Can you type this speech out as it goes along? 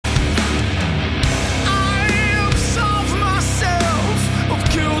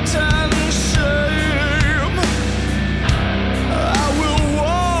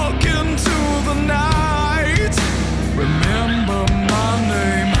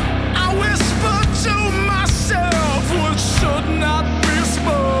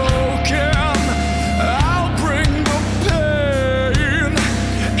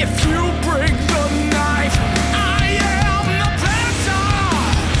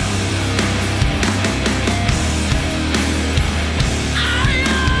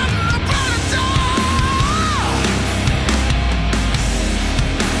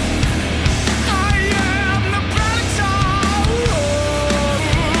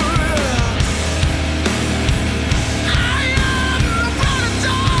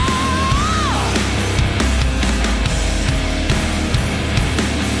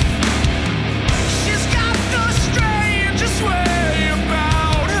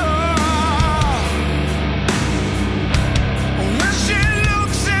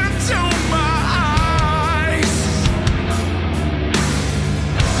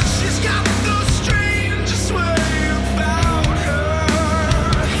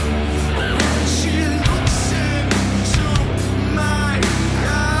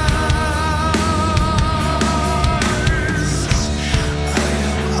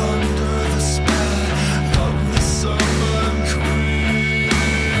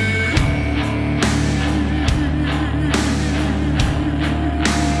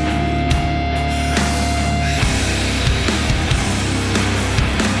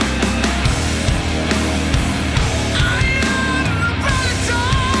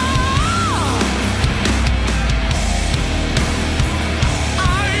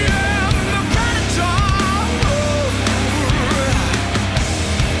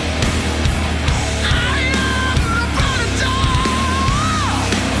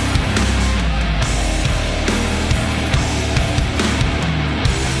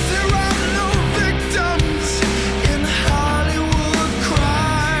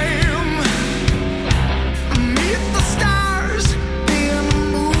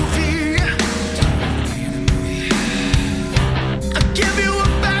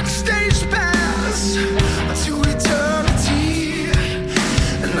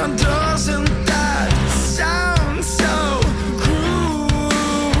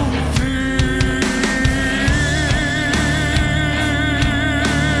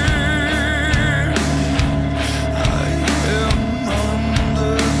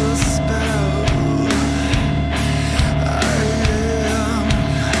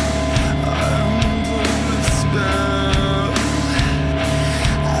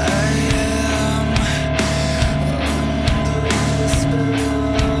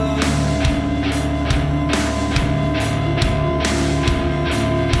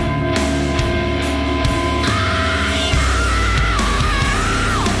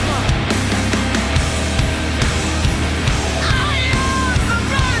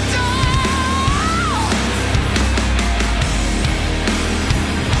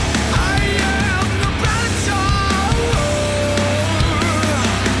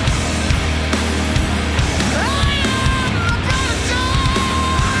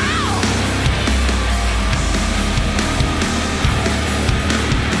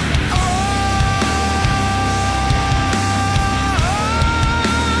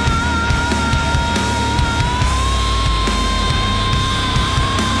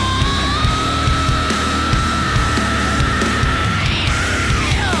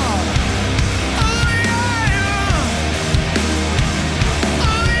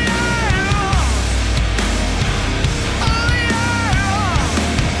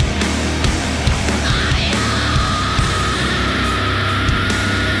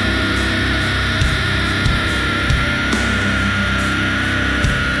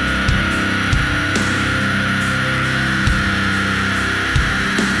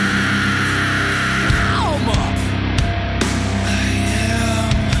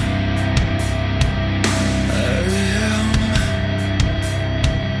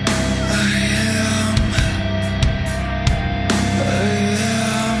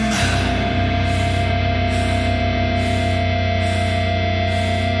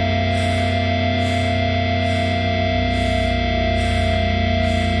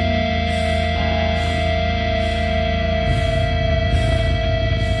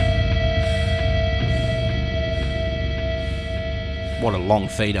what a long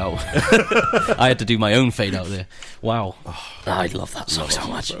fade out. I had to do my own fade out there. Wow. I love that song so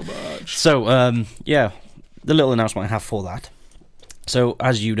much. So, yeah, the little announcement I have for that. So,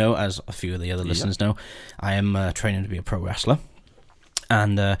 as you know, as a few of the other listeners know, I am training to be a pro wrestler.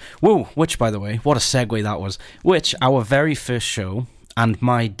 And, which, by the way, what a segue that was. Which, our very first show and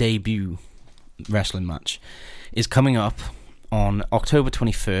my debut wrestling match is coming up on October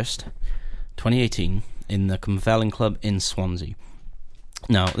 21st, 2018, in the Cumberland Club in Swansea.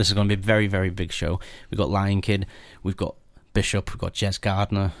 Now, this is going to be a very, very big show. We've got Lion Kid, we've got Bishop, we've got Jez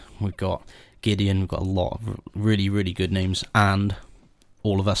Gardner, we've got Gideon, we've got a lot of really, really good names, and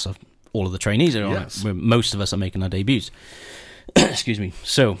all of the trainees are on it. Most of us are making our debuts. Excuse me.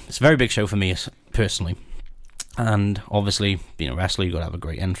 So, it's a very big show for me, personally. And, obviously, being a wrestler, you've got to have a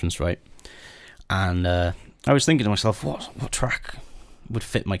great entrance, right? And I was thinking to myself, what track would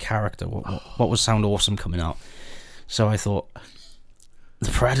fit my character? What would sound awesome coming out? So I thought,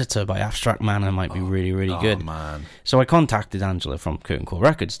 The Predator by Abstract Manor might be really, really good. Man. So I contacted Angela from Curtain Call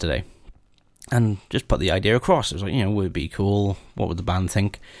Records today and just put the idea across. It was like, would it be cool? What would the band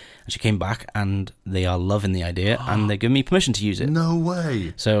think? And she came back and they are loving the idea and they're giving me permission to use it. No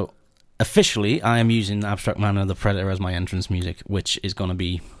way. So officially, I am using Abstract Manor, The Predator as my entrance music, which is going to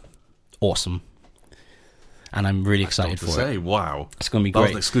be awesome. And I'm really excited for it. Wow. It's going to be great. That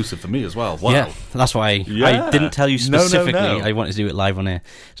was an exclusive for me as well. Wow. Yeah, that's why I didn't tell you specifically. No. I wanted to do it live on air.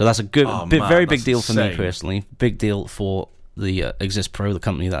 So that's a good, very big deal for me personally. Big deal for the Exist Pro, the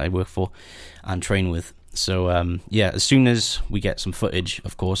company that I work for and train with. So, as soon as we get some footage,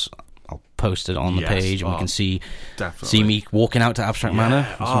 of course, I'll post it on the page and we can see me walking out to Abstract Manor.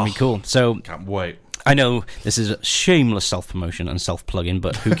 It's going to be cool. So, can't wait. I know this is a shameless self-promotion and self-plugging,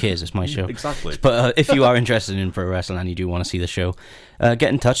 but who cares? It's my show. Exactly. But if you are interested in pro wrestling and you do want to see the show, get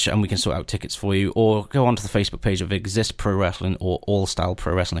in touch and we can sort out tickets for you, or go onto the Facebook page of Exist Pro Wrestling or All Style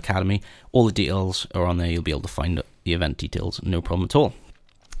Pro Wrestling Academy. All the details are on there. You'll be able to find the event details, no problem at all.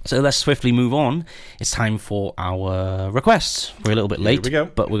 So let's swiftly move on. It's time for our requests. We're a little bit late,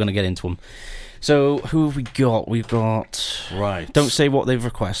 but we're going to get into them. So, who have we got? We've got... Right. Don't say what they've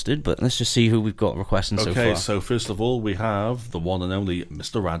requested, but let's just see who we've got requesting so far. Okay, so first of all, we have the one and only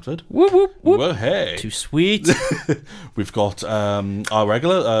Mr. Radford. Whoop, whoop, whoop. Well, hey. Too sweet. We've got our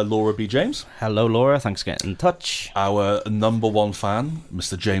regular, Laura B. James. Hello, Laura. Thanks for getting in touch. Our number one fan,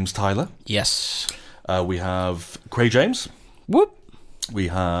 Mr. James Tyler. Yes. We have Craig James. Whoop. We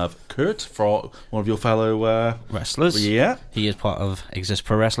have Kurt, for one of your fellow wrestlers. Yeah. He is part of Exist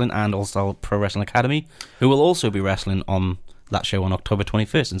Pro Wrestling and All Style Pro Wrestling Academy, who will also be wrestling on that show on October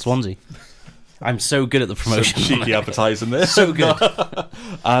 21st in Swansea. I'm so good at the promotion. So cheeky advertising there. So good.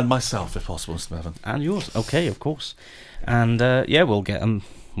 And myself, if possible, Mr. Bevan. And yours. Okay, of course. And we'll get them.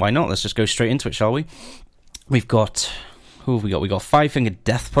 Why not? Let's just go straight into it, shall we? We've got... Who have we got? We got Five Finger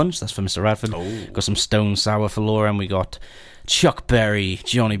Death Punch. That's for Mr. Radford. Got some Stone Sour for Laura, and we got Chuck Berry,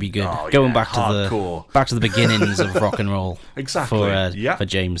 Johnny B. Good. Going back to the beginnings of rock and roll. Exactly. For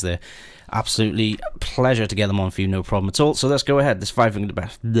James there. Absolutely pleasure to get them on for you, no problem at all. So let's go ahead. This Five Finger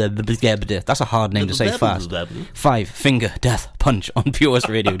Death. That's a hard name to say fast. Five Finger Death Punch on Pure West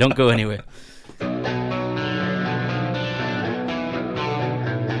Radio. Don't go anywhere.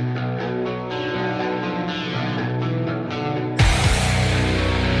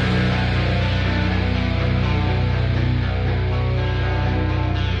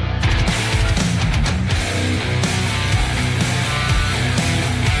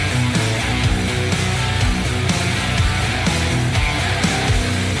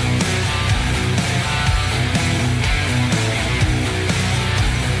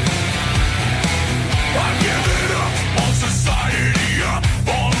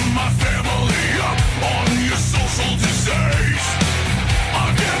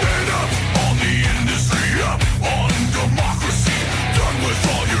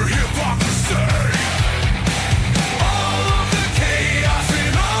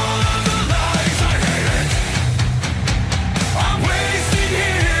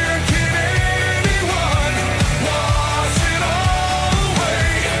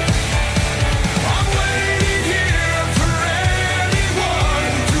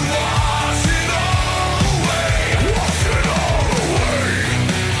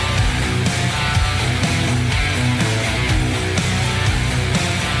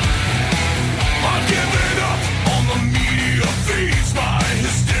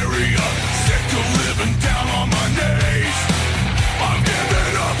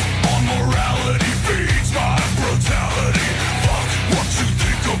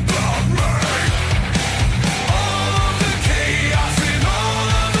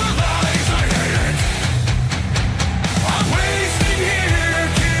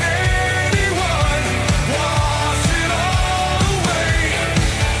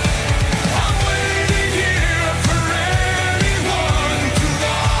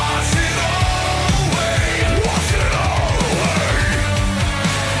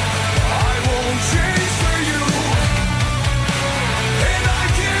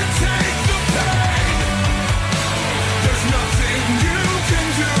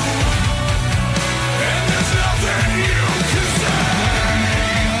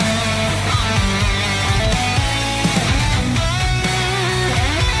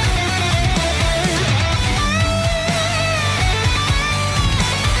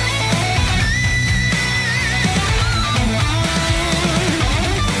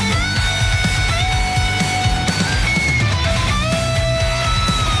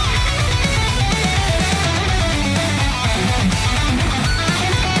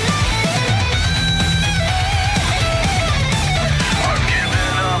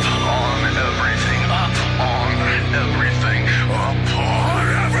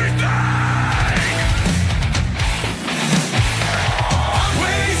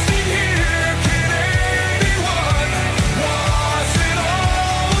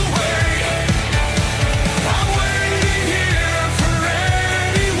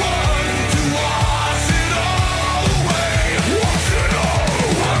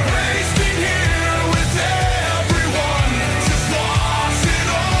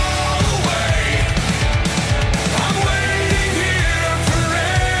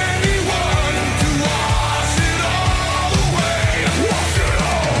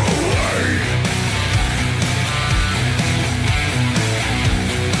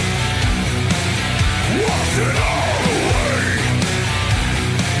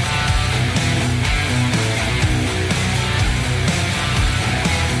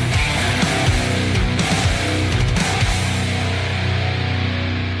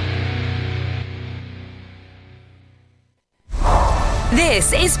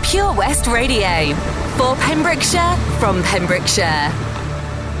 This is Pure West Radio for Pembrokeshire from Pembrokeshire.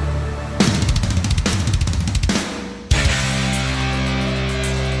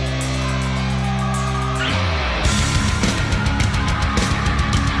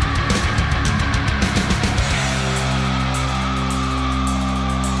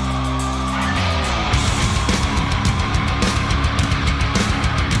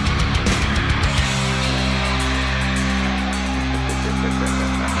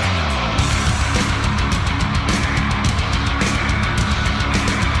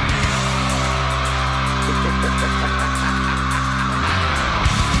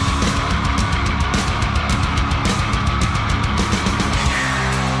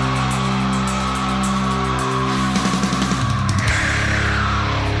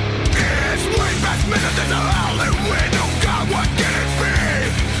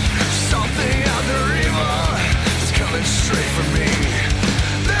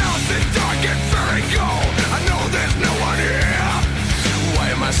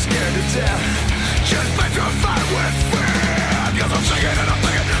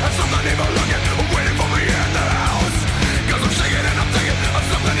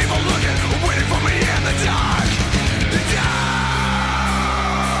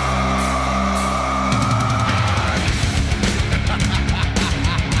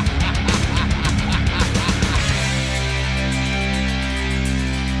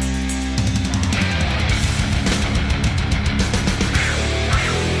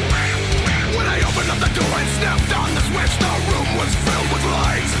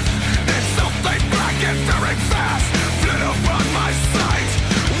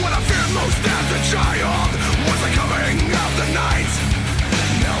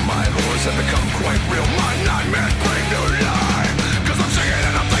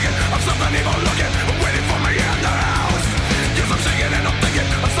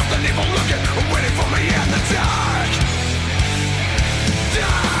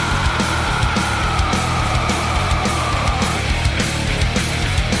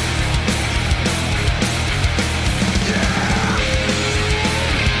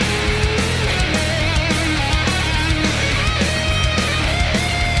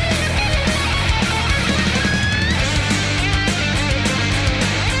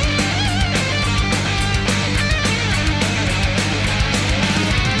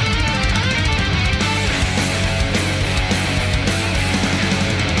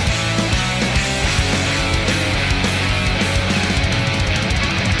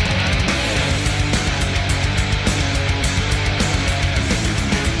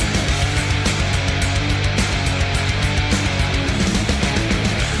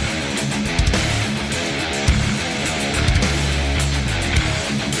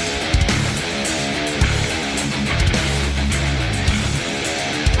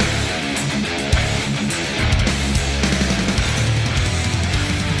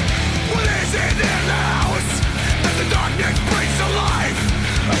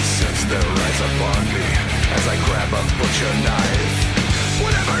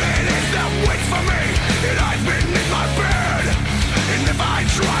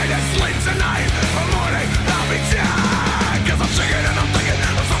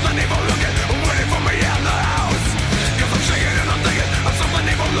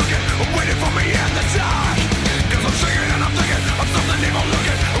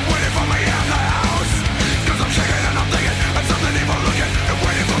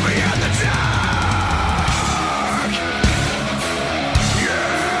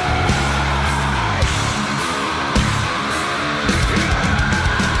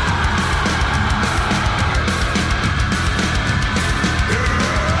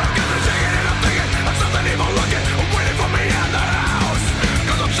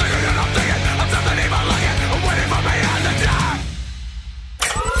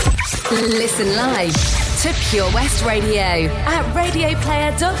 Listen live to Pure West Radio at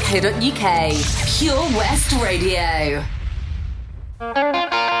radioplayer.co.uk. Pure West Radio.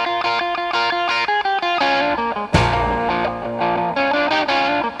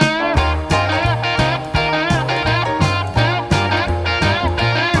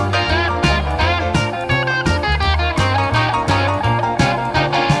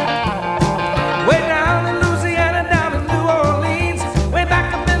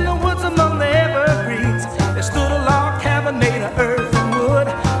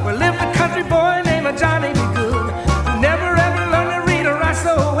 Johnny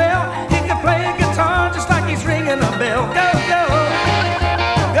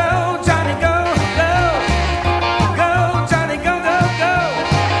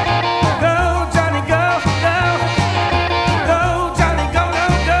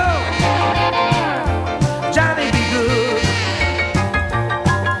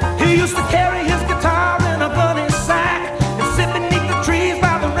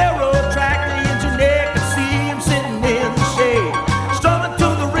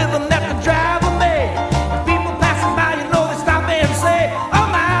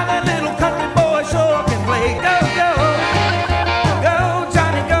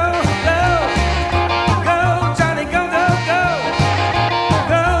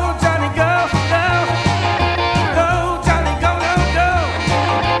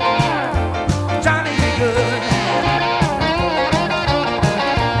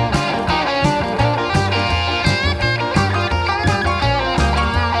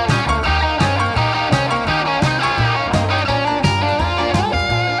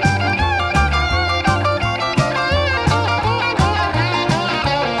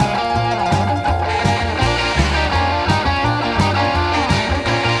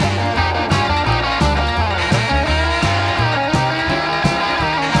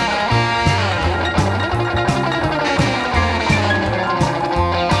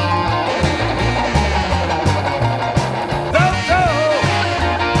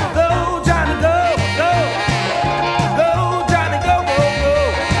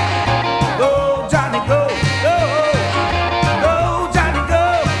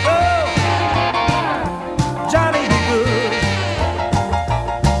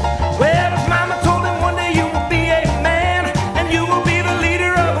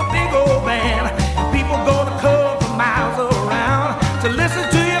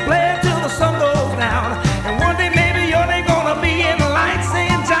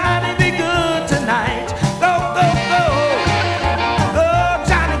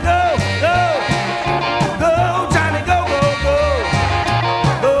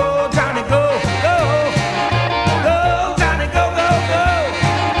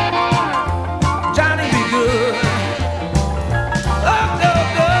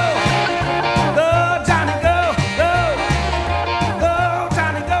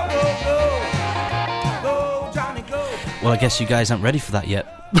Well, I guess you guys aren't ready for that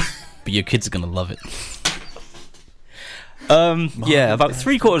yet, but your kids are going to love it. Yeah, about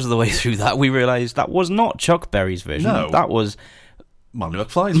 3/4 of the way through that, we realised that was not Chuck Berry's version. No. That was Marty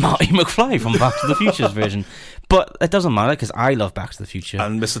McFly's Marty McFly from Back to the Future's version. But it doesn't matter, because I love Back to the Future.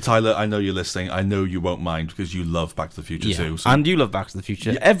 And Mr. Tyler, I know you're listening. I know you won't mind because you love Back to the Future too. So. And you love Back to the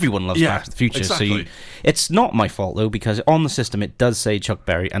Future. Everyone loves Back to the Future. Exactly. So it's not my fault, though, because on the system it does say Chuck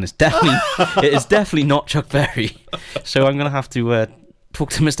Berry, and it's definitely it is definitely not Chuck Berry. So I'm going to have to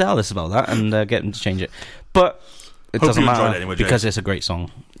talk to Mr. Ellis about that and get him to change it. But it Hope doesn't you enjoyed matter it anyway, because James. it's a great song.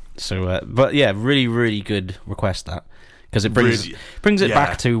 So, but yeah, really, really good request that, because it brings it yeah.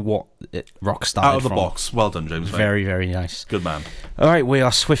 back to what rock started Out of the from. box. Well done, James. Mate. Very, very nice. Good man. All right, we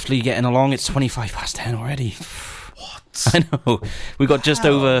are swiftly getting along. It's 10:25 already. What? I know. We got just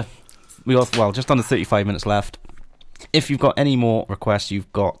under 35 minutes left. If you've got any more requests,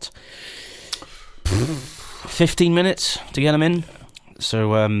 you've got 15 minutes to get them in.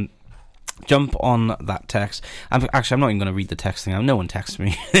 So jump on that text. I'm not even going to read the text thing out. No one texts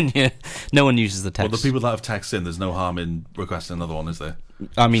me. No one uses the text. Well, the people that have texted in, there's no harm in requesting another one, is there?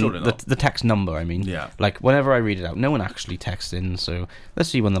 I mean, Surely not. the text number, I mean. Yeah. Like, whenever I read it out, no one actually texts in, so let's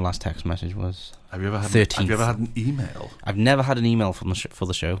see when the last text message was. Have you ever had 13th. Have you ever had an email? I've never had an email from for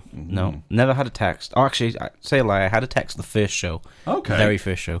the show. No. Never had a text. Oh, actually, I say a lie. I had a text the first show. Okay. The very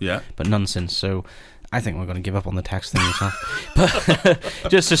first show. Yeah. But none since, so I think we're going to give up on the text thing yourself. But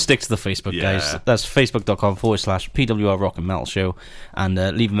just stick to the Facebook, guys. That's facebook.com/PWR Rock and Metal Show. And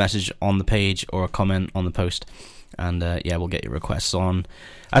leave a message on the page or a comment on the post. And we'll get your requests on.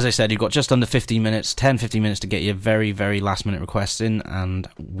 As I said, you've got just under 15 minutes to get your very, very last minute requests in. And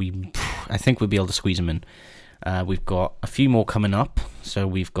I think we'll be able to squeeze them in. We've got a few more coming up. So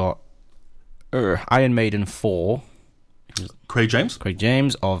we've got Iron Maiden 4. Craig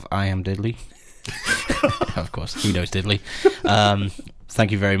James of I Am Diddley. Of course, he knows Diddley.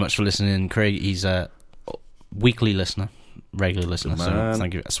 Thank you very much for listening, Craig. He's a weekly listener, regular listener, so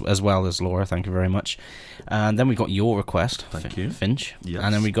thank you, as well as Laura. Thank you very much. And then we got your request, thank you, Finch. Yes.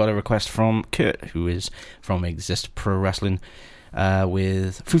 And then we got a request from Kurt, who is from Exist Pro Wrestling,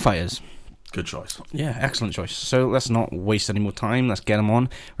 with Foo Fighters. Good choice. Yeah, excellent choice. So let's not waste any more time. Let's get them on.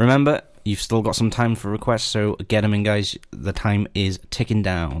 Remember, you've still got some time for requests, so get them in, guys. The time is ticking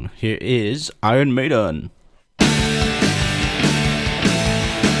down. Here is Iron Maiden.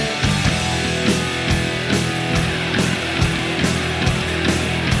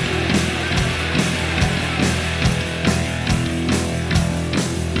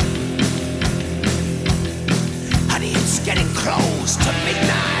 Honey, it's getting close to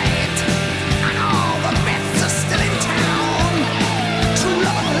midnight, and all the myths are still in town. True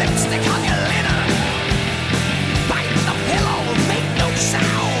love and lipstick on your linen, bite the pillow, make no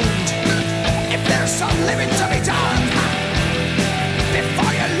sound. If there's some living to be done,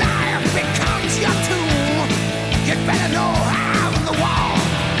 before your life becomes your tomb, you'd better know I'm the one.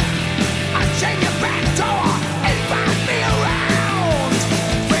 I'll chain your back door and find me around.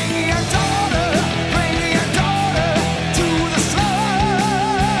 Bring your daughter to the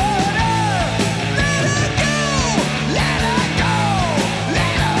slaughter. Let her go,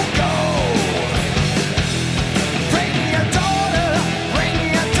 let her go. Bring your daughter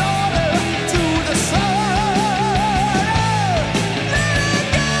to the slaughter.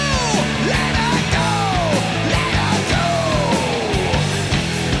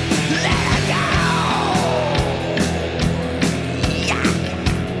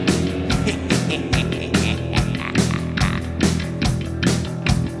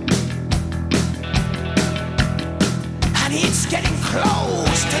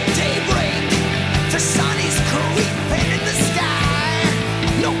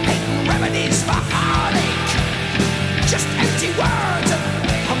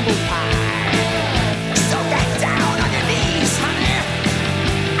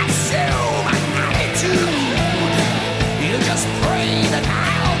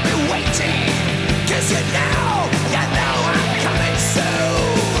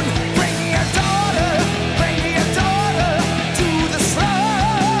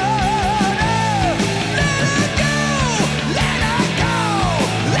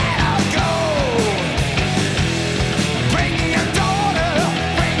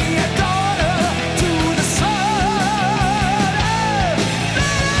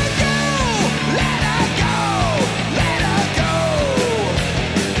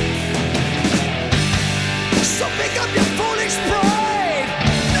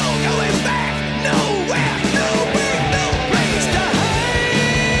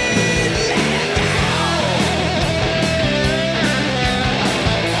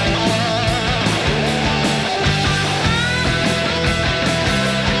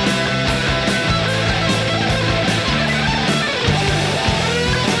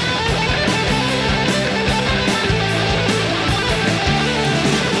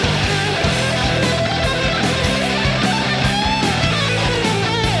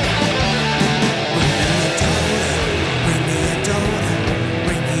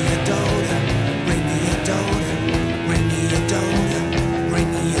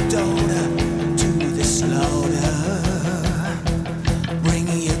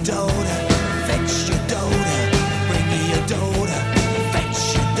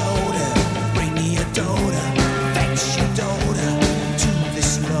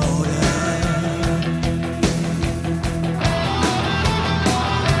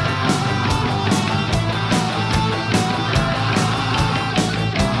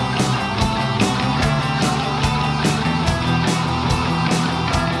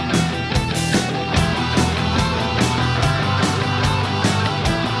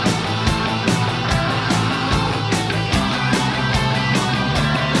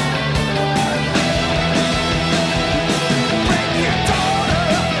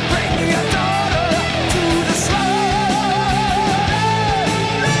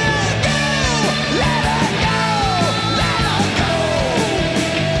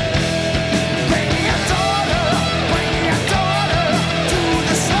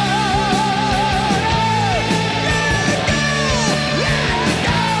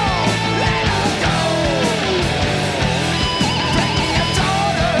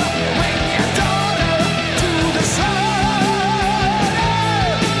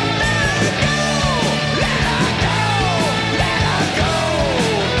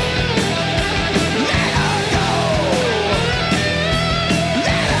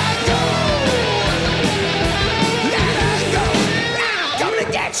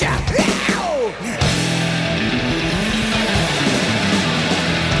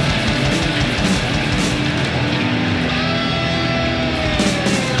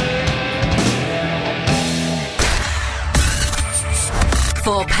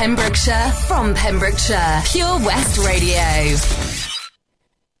 For Pembrokeshire, from Pembrokeshire, Pure West Radio.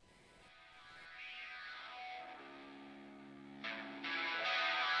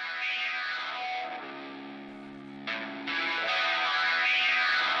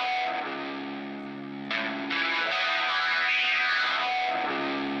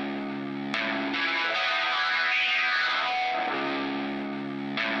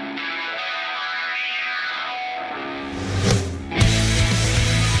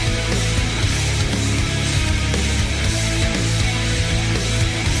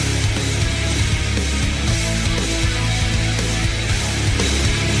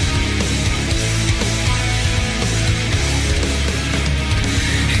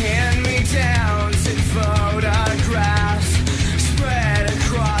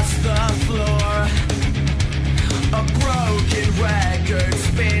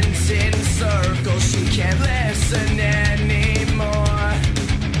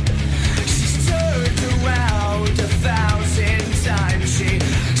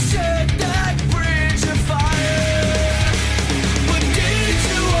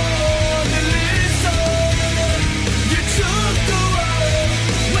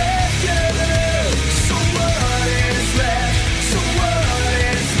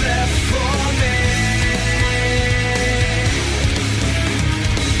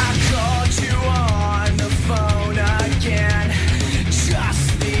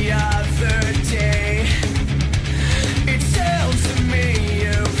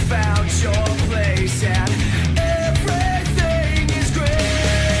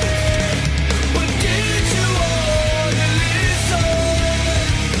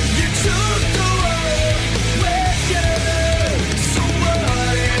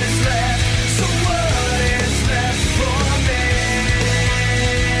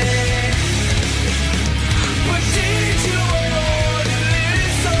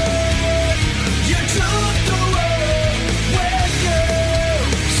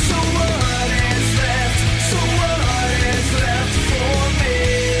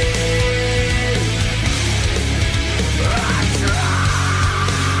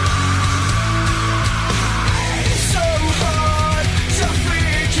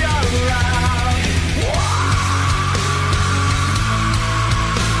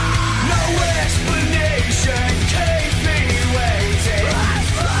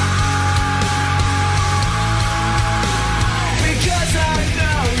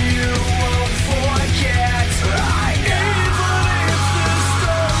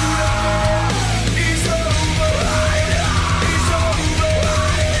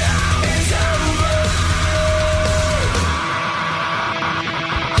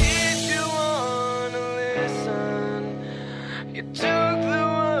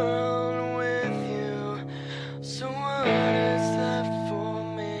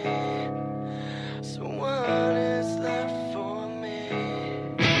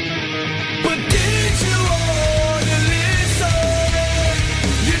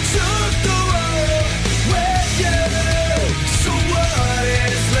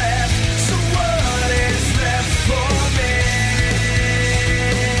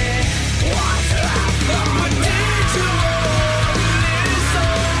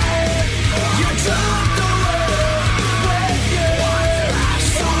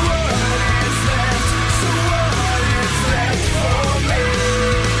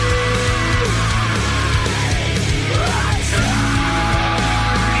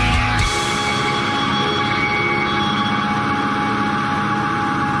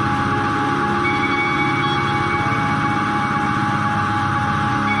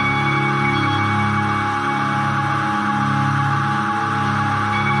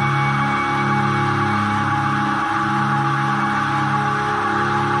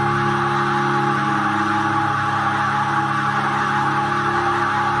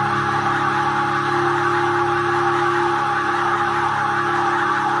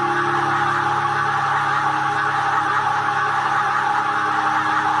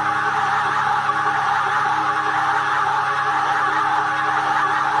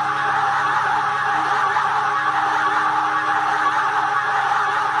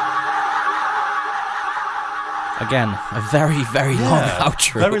 Again, a very, very long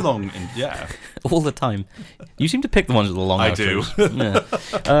outro. Very long, yeah. All the time. You seem to pick the ones with the long outros.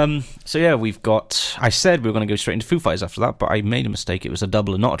 I do. So yeah, we've got... I said we were going to go straight into Foo Fighters after that, but I made a mistake. It was a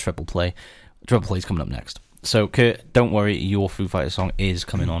double and not a triple play. Triple play's coming up next. So, Kurt, don't worry, your Foo Fighters song is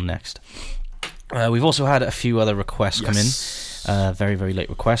coming on next. We've also had a few other requests come in. Very, very late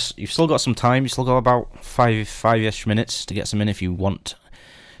requests. You've still got some time. You've still got about five-ish minutes to get some in if you want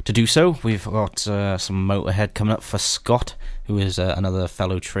to do so. We've got some Motorhead coming up for Scott, who is another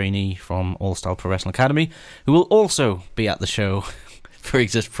fellow trainee from All Style Pro Wrestling Academy, who will also be at the show for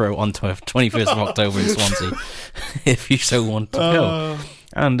Exist Pro on 21st of October in Swansea, if you so want to go.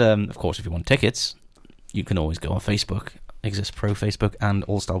 And, of course, if you want tickets, you can always go on Facebook, Exist Pro Facebook, and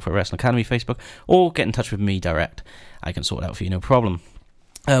All Style Pro Wrestling Academy Facebook, or get in touch with me direct. I can sort it out for you, no problem.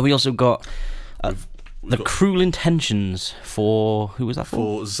 We also got the Cruel Intentions for... Who was that for?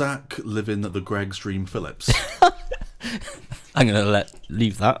 For Zach living the Greg's Dream Phillips. I'm going to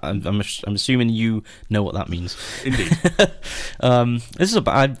leave that. I'm assuming you know what that means. Indeed. This is a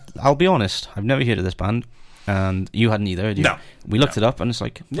band. I'll be honest. I've never heard of this band, and you hadn't either, had you? No. We looked it up, and it's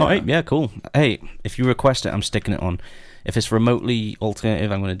like, all right, yeah, cool. Hey, if you request it, I'm sticking it on. If it's remotely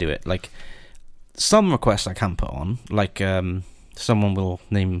alternative, I'm going to do it. Like, some requests I can put on, like someone will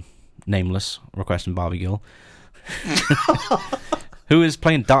nameless requesting Barbie Girl. Who is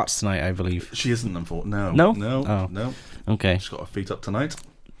playing darts tonight, I believe. She isn't, unfortunately. No? No. Okay. She's got her feet up tonight.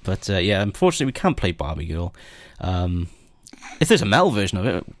 But, yeah, unfortunately, we can't play Barbie Girl. If there's a metal version of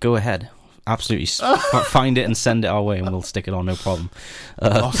it, go ahead. Absolutely. Find it and send it our way, and we'll stick it on, no problem.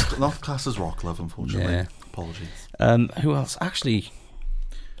 Not class as rock, love, unfortunately. Yeah. Apologies. Who else? Actually,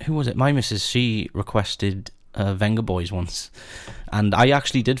 who was it? My missus, she requested Venga Boys once, and I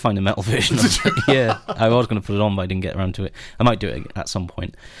actually did find a metal version of it. Yeah, I was going to put it on, but I didn't get around to it. I might do it at some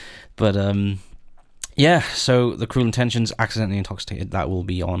point. But, yeah, so the Cruel Intentions, Accidentally Intoxicated, that will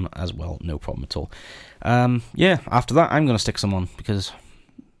be on as well, no problem at all. Yeah, after that, I'm going to stick some on, because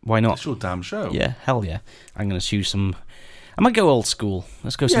why not? It's your damn show. Yeah, hell yeah. I'm going to choose some... I might go old school.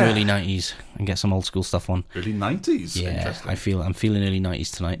 Let's go some early 90s and get some old school stuff on. Early 90s? Yeah, I'm feeling early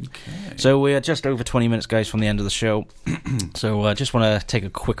 90s tonight. Okay. So we're just over 20 minutes, guys, from the end of the show. So I just want to take a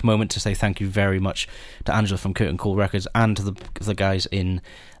quick moment to say thank you very much to Angela from Curtain Call Records and to the guys in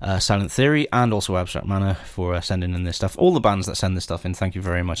Silent Theory and also Abstract Manor for sending in this stuff. All the bands that send this stuff in, thank you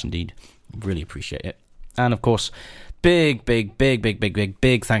very much indeed. Really appreciate it. And of course, big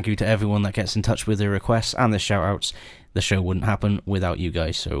thank you to everyone that gets in touch with their requests and their shout outs. The show wouldn't happen without you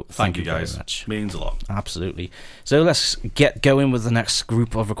guys, so thank you guys very much. Means a lot. Absolutely. So let's get going with the next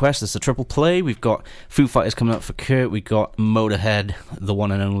group of requests. It's a triple play. We've got Foo Fighters coming up for Kurt. We've got Motorhead, the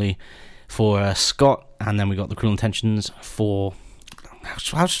one and only, for Scott. And then we got the Cruel Intentions for...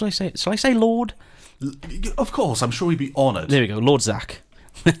 How should I say it? Shall I say Lord? Of course, I'm sure he'd be honoured. There we go, Lord Zach.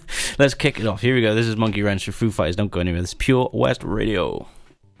 Let's kick it off. Here we go. This is Monkey Wrench for Foo Fighters. Don't go anywhere. This is Pure West Radio.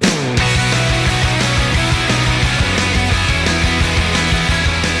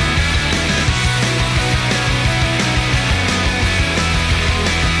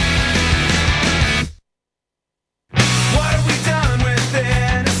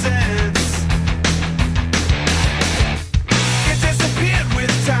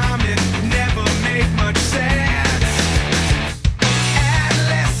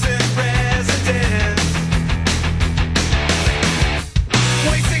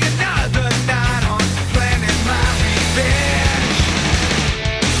 Wasting enough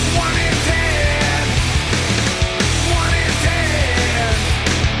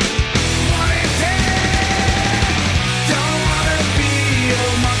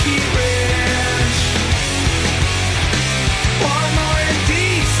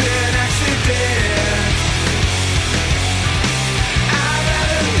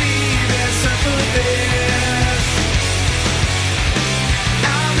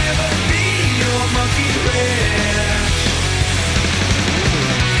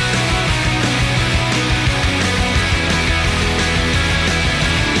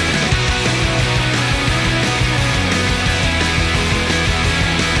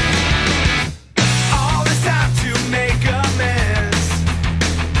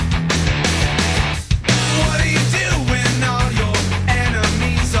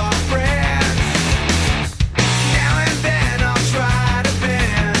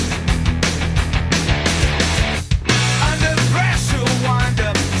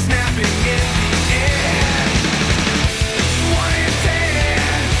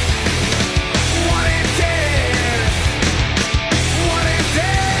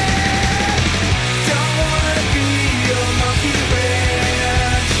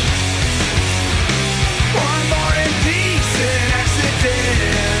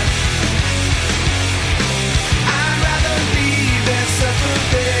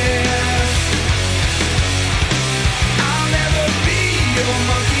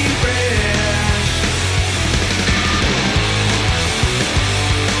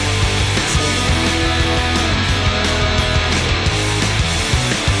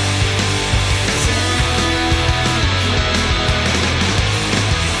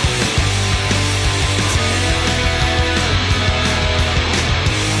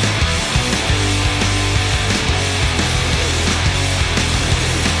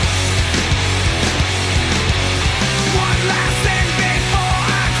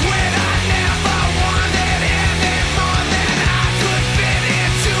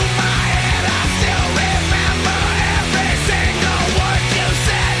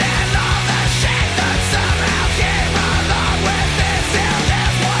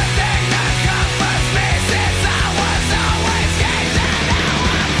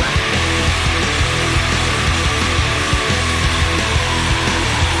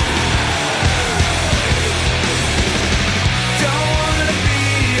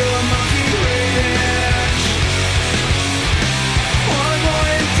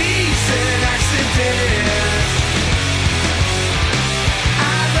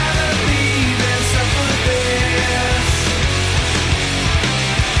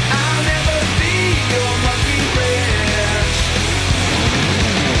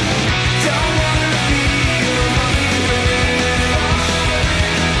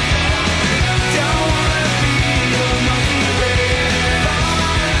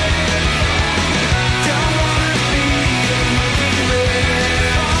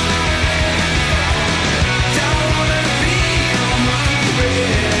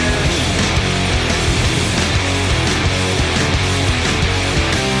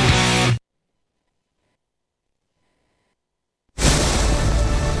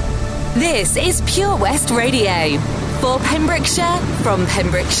This is Pure West Radio. For Pembrokeshire, from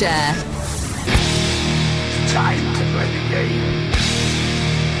Pembrokeshire. Time to play the game.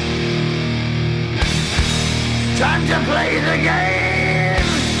 Time to play the game.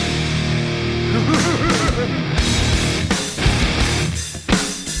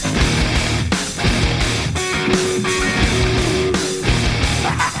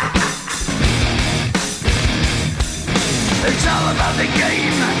 It's all about the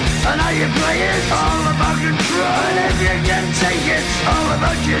game and how you play it. All about control, and if you can take it, all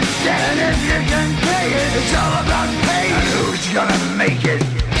about your debt. And if you can pay it, it's all about pay. And who's gonna make it?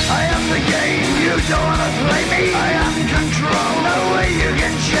 I am the game, you don't wanna play me. I am control, no way you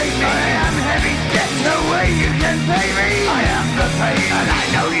can shake me. I am heavy debt, no way you can pay me. I am the pain, and I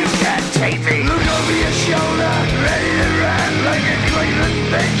know you can't take me. Look over your shoulder, ready to run like a Cleveland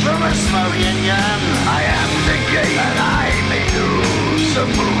bitch from a smoking gun. I am the game, and I may lose. So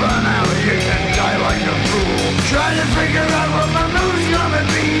move on out, you can die like a fool. Trying to figure out what my move's gonna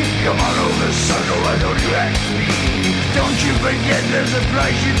be. Come on over, sucker, why don't you ask me? Don't you forget there's a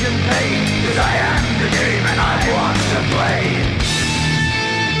price you can pay. 'Cause I am the game and I want to play.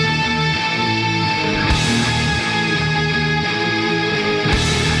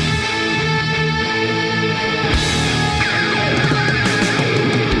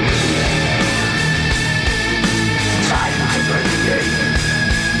 Time to play the game.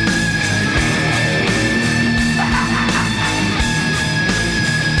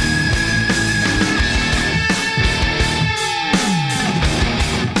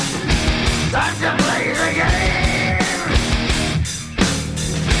 Time to play the game.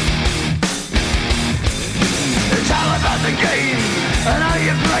 It's all about the game and how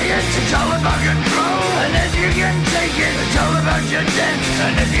you play it. It's all about control, and if you can take it, it's all about your debt.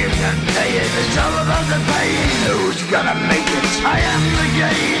 And if you can pay it, it's all about the pain. Who's gonna make it? I am the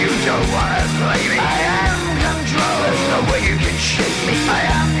game. You don't wanna play me. I am control. There's no way you can shake me. I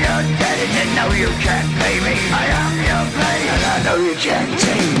am your debt, and you know you can't pay me. I am your pain, and I know you can't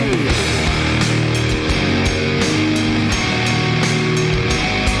take me.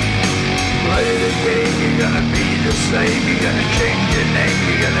 Play the game, you're gonna be the same. You're gonna change your name,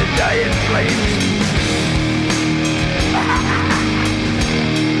 you're gonna die in flames.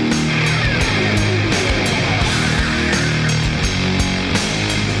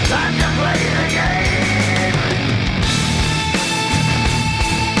 Time to play the game.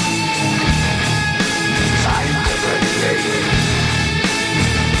 Time to play the game.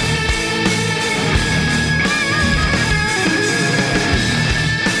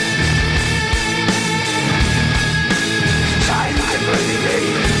 Time to play the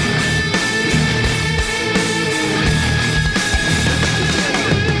game.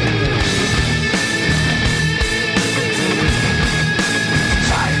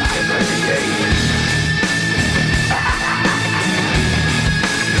 Time to play the game.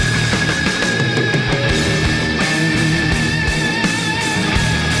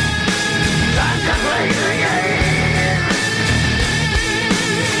 Time to play the game.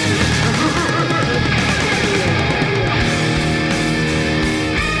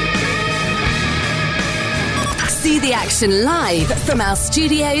 See the action live from our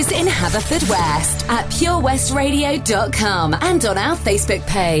studios in Haverfordwest at purewestradio.com and on our Facebook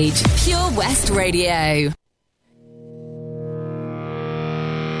page, Pure West Radio.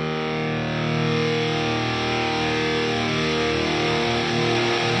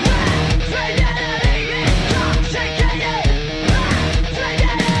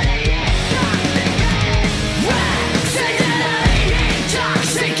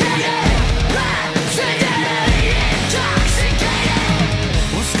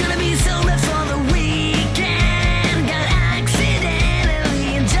 What's gonna be sober for the weekend? Got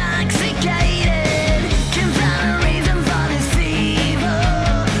accidentally intoxicated.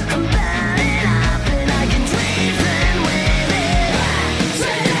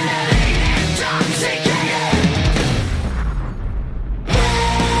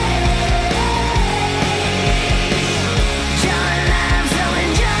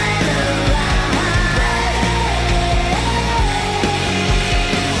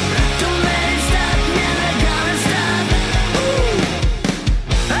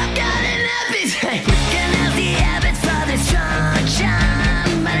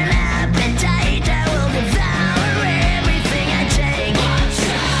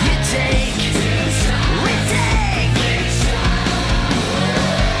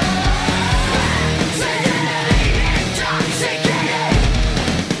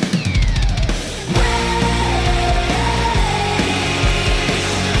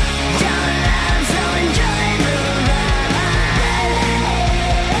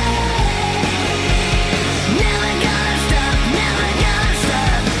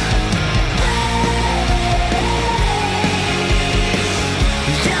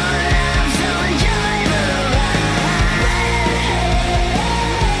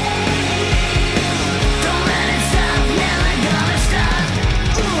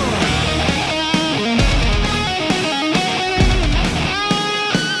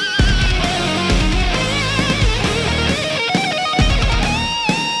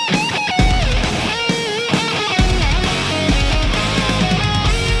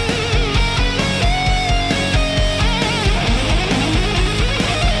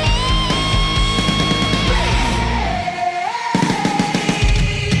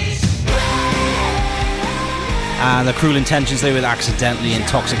 And the Cruel Intentions there with Accidentally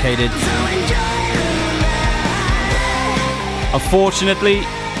Intoxicated. Unfortunately,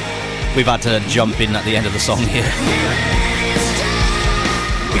 we've had to jump in at the end of the song here.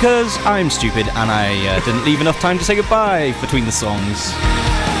 Because I'm stupid and I didn't leave enough time to say goodbye between the songs.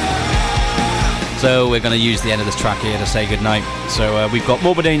 So we're going to use the end of this track here to say goodnight. So we've got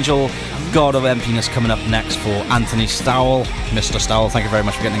Morbid Angel, God of Emptiness coming up next for Anthony Stowell. Mr. Stowell, thank you very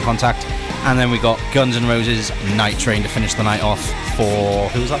much for getting in contact. And then we got Guns N' Roses, Night Train to finish the night off for...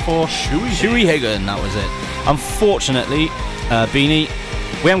 Who was that for? Shuey Hagen, that was it. Unfortunately, Beanie,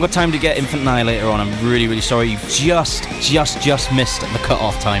 we haven't got time to get Infant Annihilator on. I'm really, really sorry. You've just missed the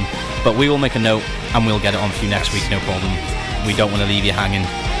cut-off time. But we will make a note and we'll get it on for you next week, no problem. We don't want to leave you hanging.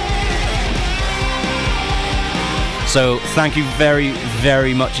 So thank you very,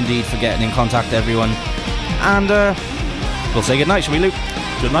 very much indeed for getting in contact, everyone. And we'll say goodnight, shall we, Luke?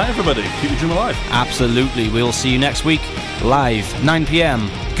 Good night, everybody. Keep your dream alive. Absolutely. We'll see you next week, live, 9 p.m.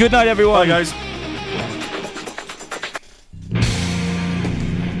 Good night, everyone. Bye, guys.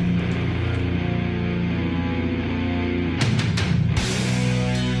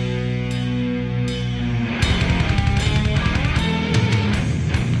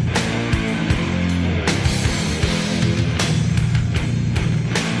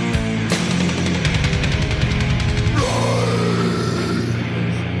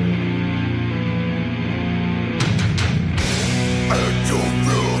 To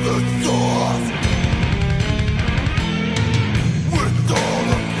feel the source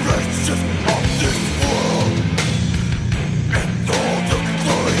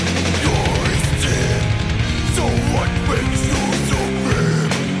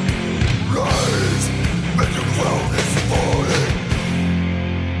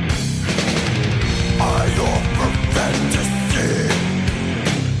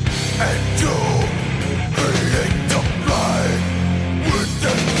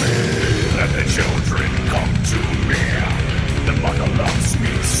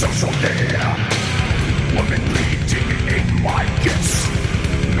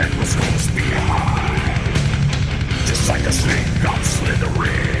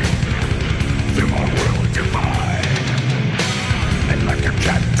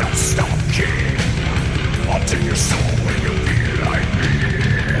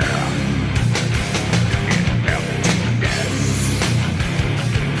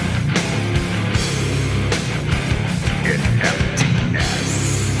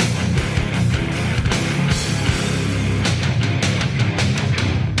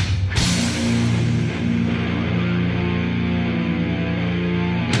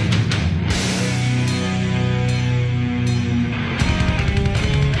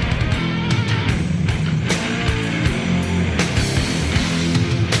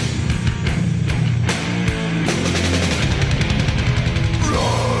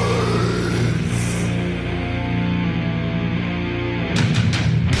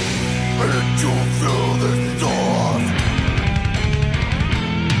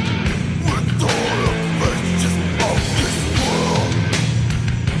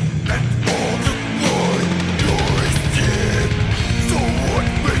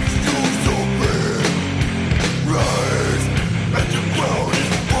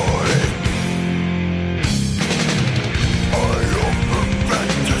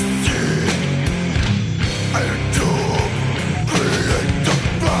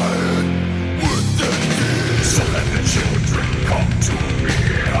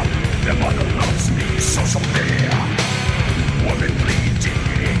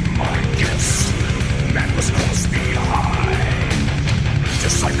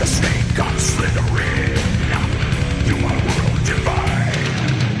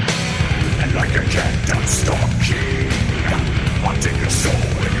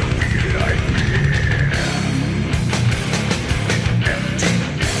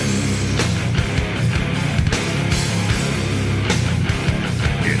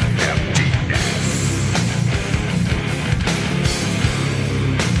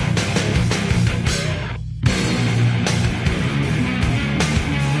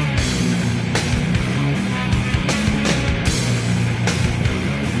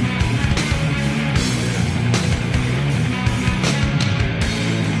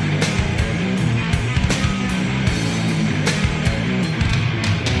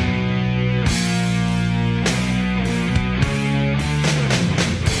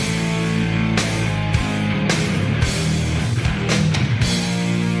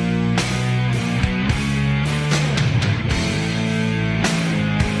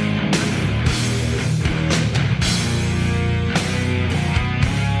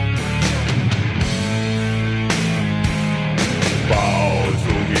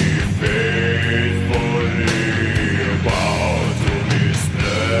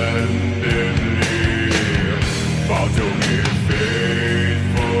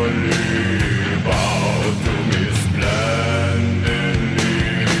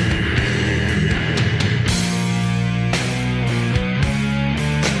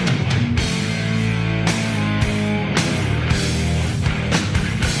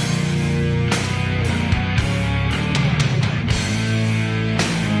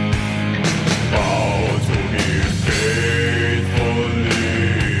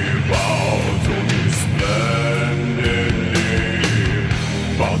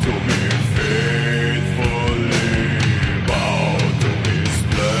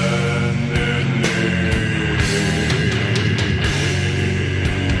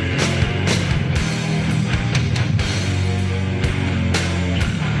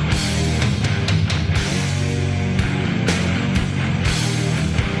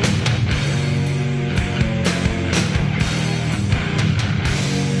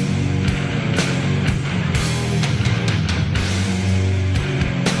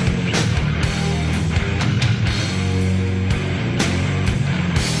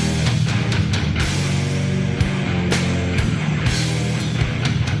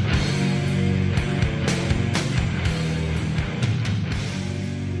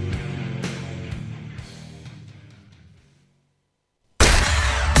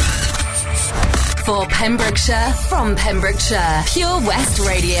For Pembrokeshire, from Pembrokeshire, Pure West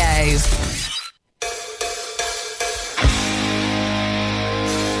Radio.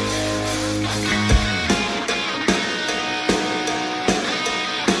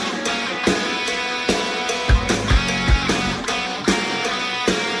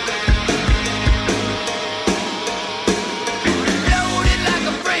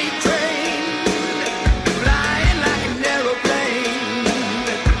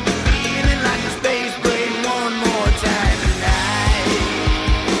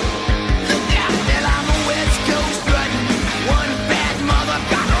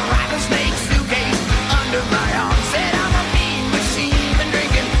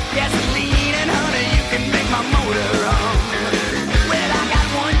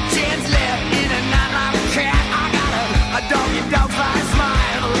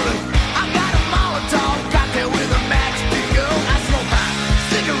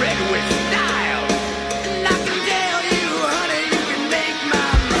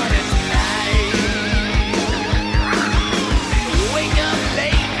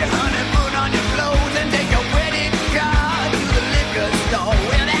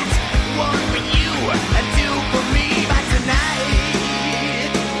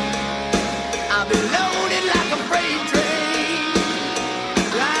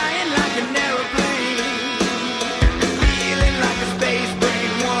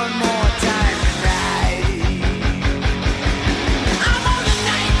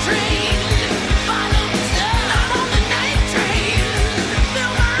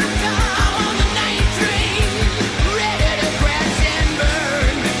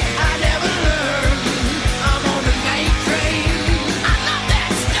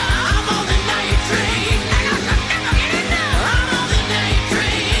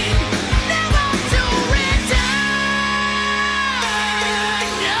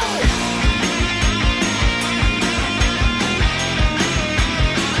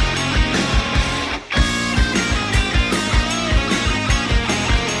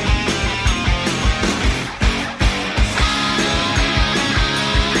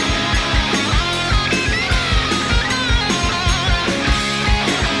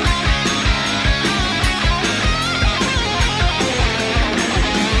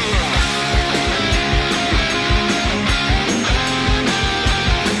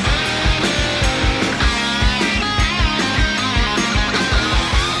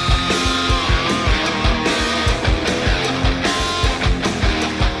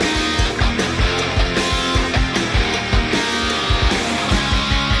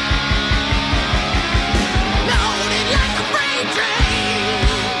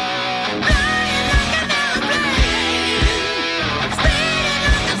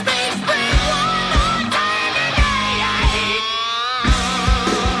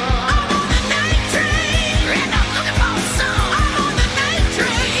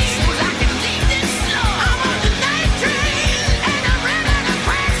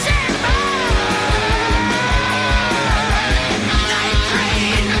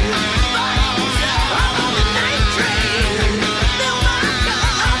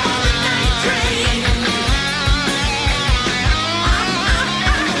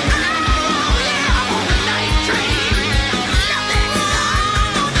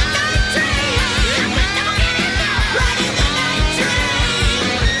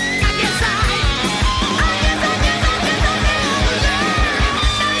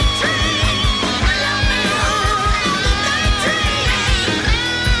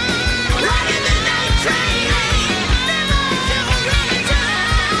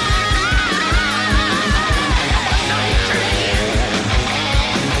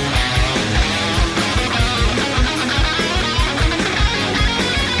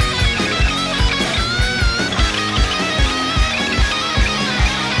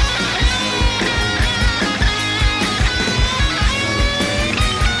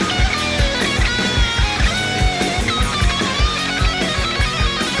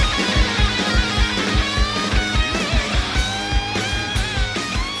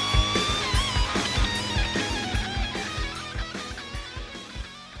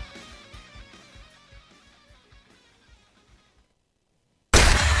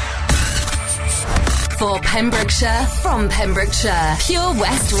 For Pembrokeshire, from Pembrokeshire, Pure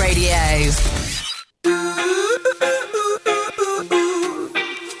West Radio.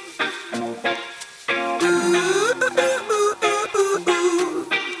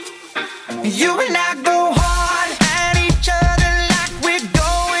 You and I go hard at each other like we're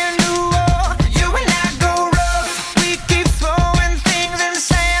going to war. You and I go rough, we keep throwing things and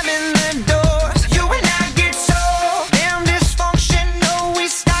slamming the doors. You and I get so damn dysfunctional, we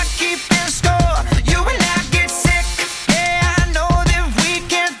start keeping score.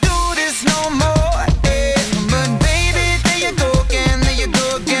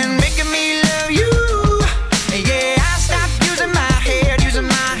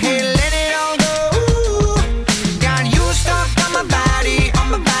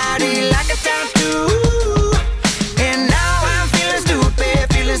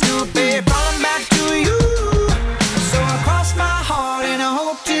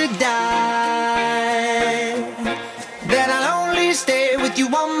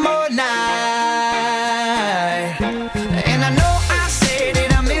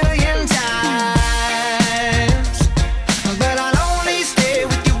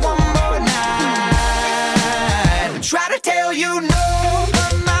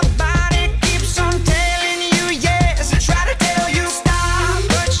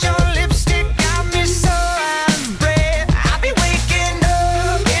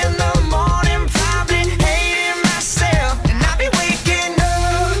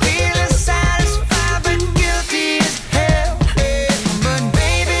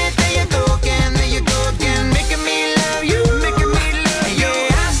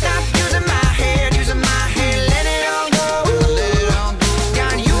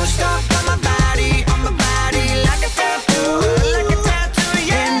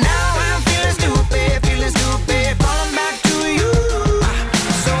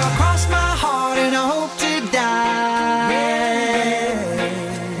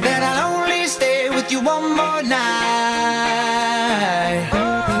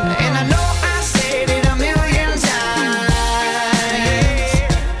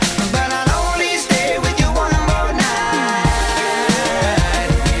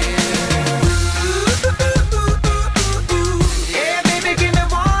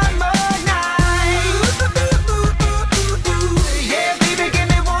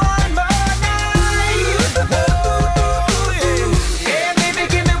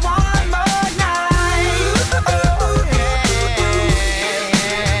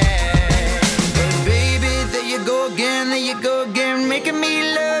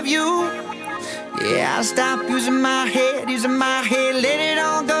 Gotta stop using my head, let it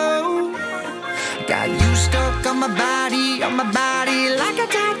all go. Got you stuck on my body like a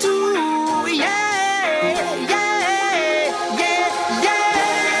tattoo. Yeah, yeah, yeah, yeah.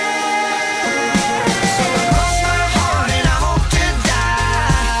 So cross my heart and I hope to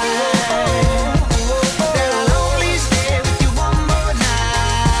die. That I'll only stay with you one more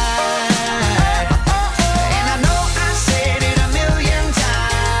night. And I know I said it a million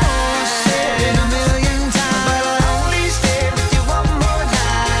times, but I'll only stay with you one more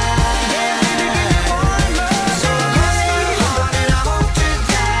night. Yeah, baby, give me one more. So cross my heart and I hope to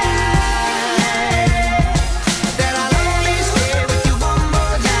die. That I'll only stay with you one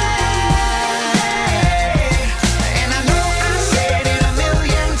more night. And I know I said it a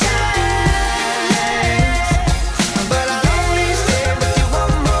million times, but I'll only stay with you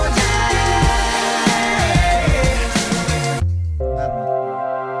one more night.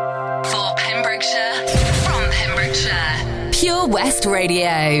 For Pembrokeshire, from Pembrokeshire, Pure West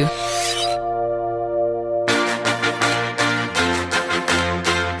Radio.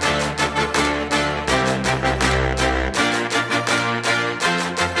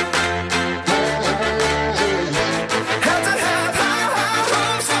 Had to have high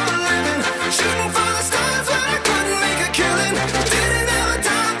hopes for a living, shooting for the stars when I couldn't make a killing. Didn't have a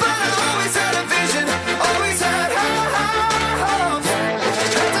time, but I always had a vision, always had high hopes.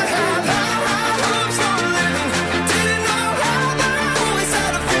 Had to have high hopes for a living, didn't know how, but I always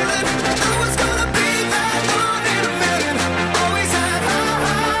had a feeling I was gonna be that one in a million. Always had high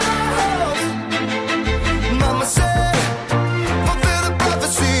hopes. Mama said, fulfill the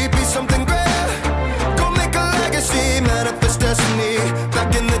prophecy, be something great. Go make a legacy, manifest destiny. Back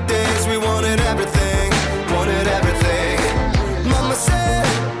in the days we wanted everything, wanted everything. Mama said,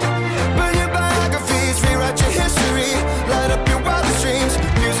 burn your biographies, rewrite your history, light up your wildest dreams,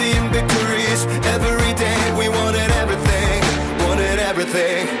 museum victories. Every day we wanted everything, wanted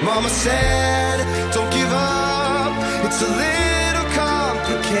everything. Mama said, don't give up, it's a little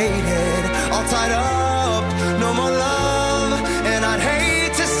complicated. All tied up, no more